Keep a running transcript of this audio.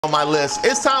On my list.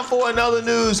 It's time for another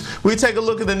news. We take a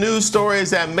look at the news stories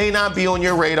that may not be on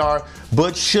your radar,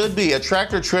 but should be. A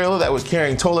tractor trailer that was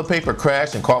carrying toilet paper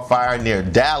crashed and caught fire near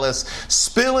Dallas,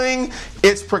 spilling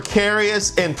its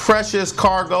precarious and precious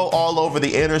cargo all over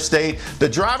the interstate. The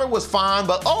driver was fine,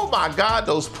 but oh my God,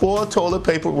 those poor toilet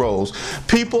paper rolls.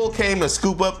 People came to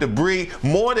scoop up debris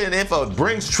more than if a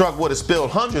Brinks truck would have spilled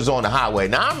hundreds on the highway.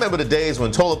 Now, I remember the days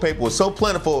when toilet paper was so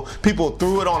plentiful, people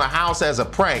threw it on a house as a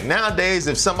prank. Nowadays,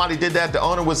 if somebody did that, the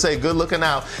owner would say, good looking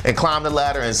out, and climb the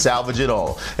ladder and salvage it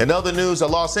all. In other news, a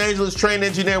Los Angeles train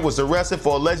engineer was arrested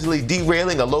for allegedly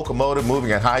derailing a locomotive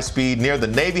moving at high speed near the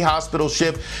Navy hospital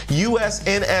ship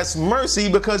USNS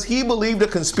Mercy because he believed a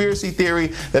conspiracy theory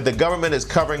that the government is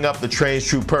covering up the train's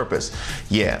true purpose.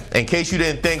 Yeah, in case you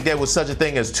didn't think there was such a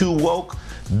thing as too woke,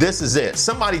 this is it.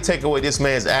 Somebody take away this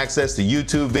man's access to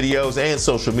YouTube videos and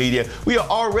social media. We are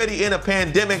already in a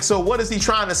pandemic, so what is he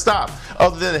trying to stop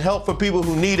other than help for people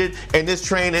who need it in this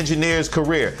train engineer's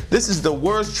career? This is the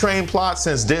worst train plot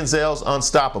since Denzel's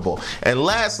Unstoppable. And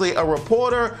lastly, a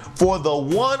reporter for the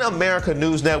One America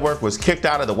News Network was kicked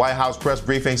out of the White House press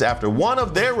briefings after one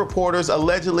of their reporters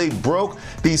allegedly broke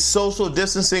the social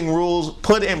distancing rules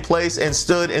put in place and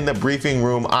stood in the briefing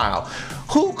room aisle.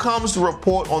 Who comes to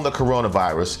report on the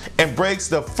coronavirus and breaks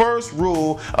the first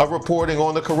rule of reporting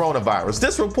on the coronavirus?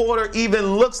 This reporter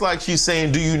even looks like she's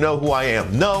saying, do you know who I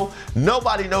am? No,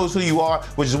 nobody knows who you are,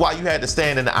 which is why you had to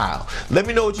stand in the aisle. Let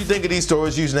me know what you think of these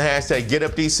stories using the hashtag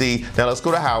GetUpDC. Now let's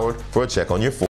go to Howard for a check on your